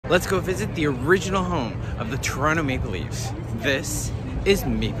let's go visit the original home of the Toronto Maple Leafs. This is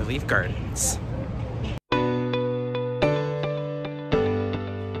Maple Leaf Gardens.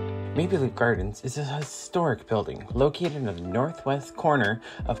 Maple Leaf Gardens is a historic building located in the northwest corner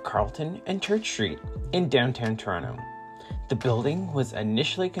of Carleton and Church Street in downtown Toronto. The building was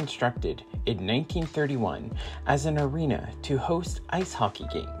initially constructed in 1931 as an arena to host ice hockey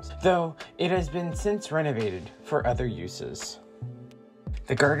games, though it has been since renovated for other uses.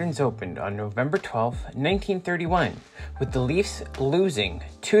 The Gardens opened on November 12, 1931, with the Leafs losing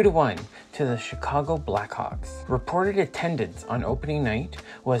 2-1 to the Chicago Blackhawks. Reported attendance on opening night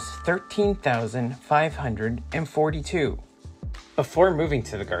was 13,542. Before moving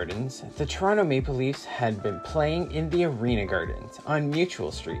to the Gardens, the Toronto Maple Leafs had been playing in the Arena Gardens on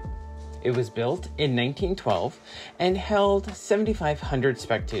Mutual Street. It was built in 1912 and held 7,500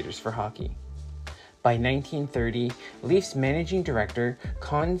 spectators for hockey. By 1930, Leafs managing director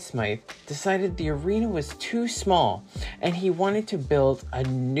Conn Smythe decided the arena was too small and he wanted to build a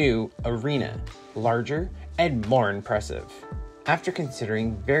new arena, larger and more impressive. After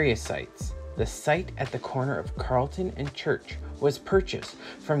considering various sites, the site at the corner of Carleton and Church was purchased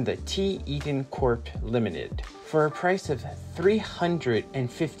from the T. Eaton Corp. Limited for a price of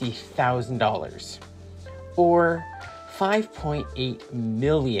 $350,000 or $5.8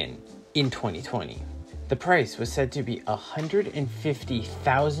 million in 2020. The price was said to be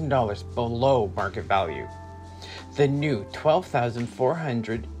 $150,000 below market value. The new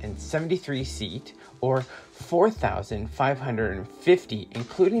 12,473 seat or 4,550,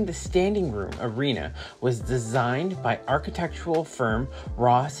 including the standing room arena, was designed by architectural firm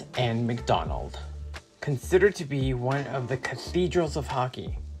Ross and McDonald. Considered to be one of the cathedrals of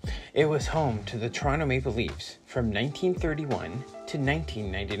hockey, it was home to the Toronto Maple Leafs from 1931 to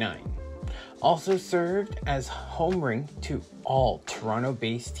 1999. Also served as home rink to all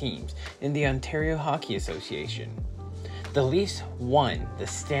Toronto-based teams in the Ontario Hockey Association. The Leafs won the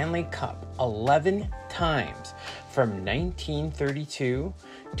Stanley Cup 11 times from 1932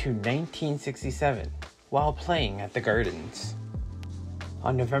 to 1967 while playing at the Gardens.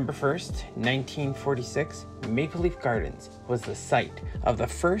 On November 1st, 1946, Maple Leaf Gardens was the site of the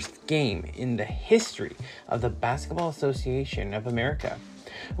first game in the history of the Basketball Association of America,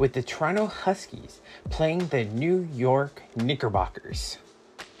 with the Toronto Huskies playing the New York Knickerbockers.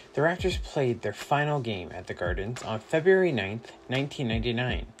 The Raptors played their final game at the Gardens on February 9th,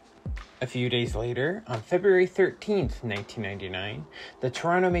 1999. A few days later, on February 13th, 1999, the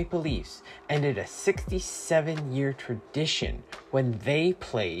Toronto Maple Leafs ended a 67-year tradition when they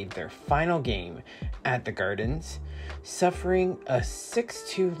played their final game at the Gardens, suffering a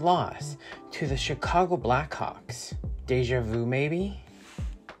 6-2 loss to the Chicago Blackhawks. Deja vu, maybe?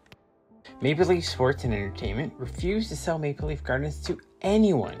 Maple Leaf Sports and Entertainment refused to sell Maple Leaf Gardens to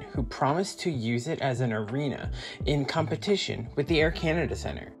anyone who promised to use it as an arena in competition with the Air Canada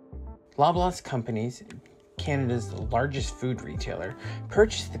Centre. Loblaws Companies, Canada's largest food retailer,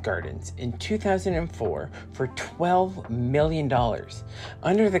 purchased the Gardens in 2004 for $12 million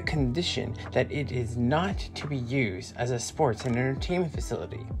under the condition that it is not to be used as a sports and entertainment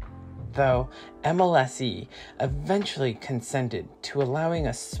facility, though MLSE eventually consented to allowing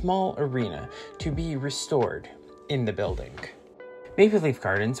a small arena to be restored in the building. Maple Leaf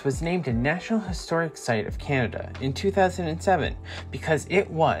Gardens was named a National Historic Site of Canada in 2007 because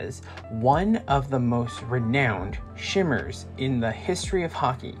it was one of the most renowned shimmers in the history of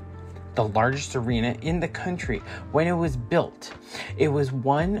hockey. The largest arena in the country when it was built. It was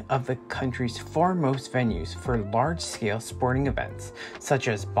one of the country's foremost venues for large-scale sporting events, such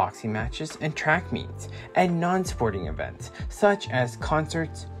as boxing matches and track meets, and non-sporting events, such as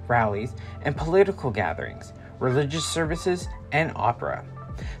concerts, rallies, and political gatherings, religious services, and opera.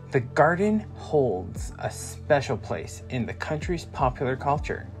 The Garden holds a special place in the country's popular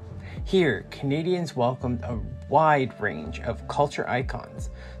culture. Here, Canadians welcomed a wide range of culture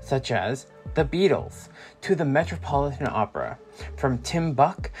icons, such as the Beatles to the Metropolitan Opera, from Tim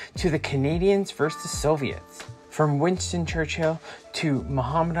Buck to the Canadians versus Soviets, from Winston Churchill to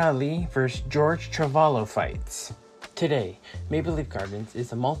Muhammad Ali versus George Travallo fights. Today, Maple Leaf Gardens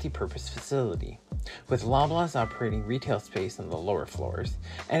is a multi-purpose facility, with Loblaws operating retail space on the lower floors,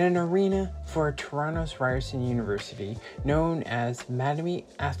 and an arena for Toronto's Ryerson University known as Mattamy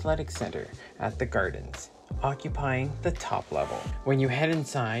Athletic Centre at the Gardens, occupying the top level. When you head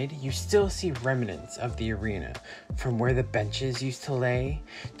inside, you still see remnants of the arena, from where the benches used to lay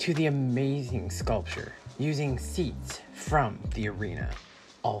to the amazing sculpture using seats from the arena.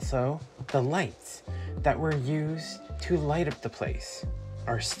 Also, the lights that were used to light up the place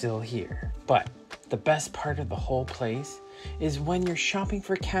are still here. But the best part of the whole place is when you're shopping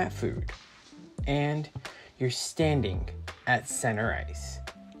for cat food and you're standing at center ice,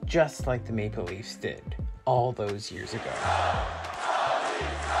 just like the Maple Leafs did all those years ago.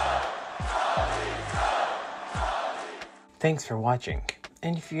 Thanks for watching,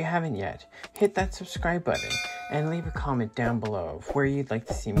 and if you haven't yet, hit that subscribe button and leave a comment down below of where you'd like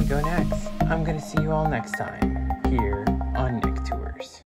to see me go next. I'm gonna see you all next time, here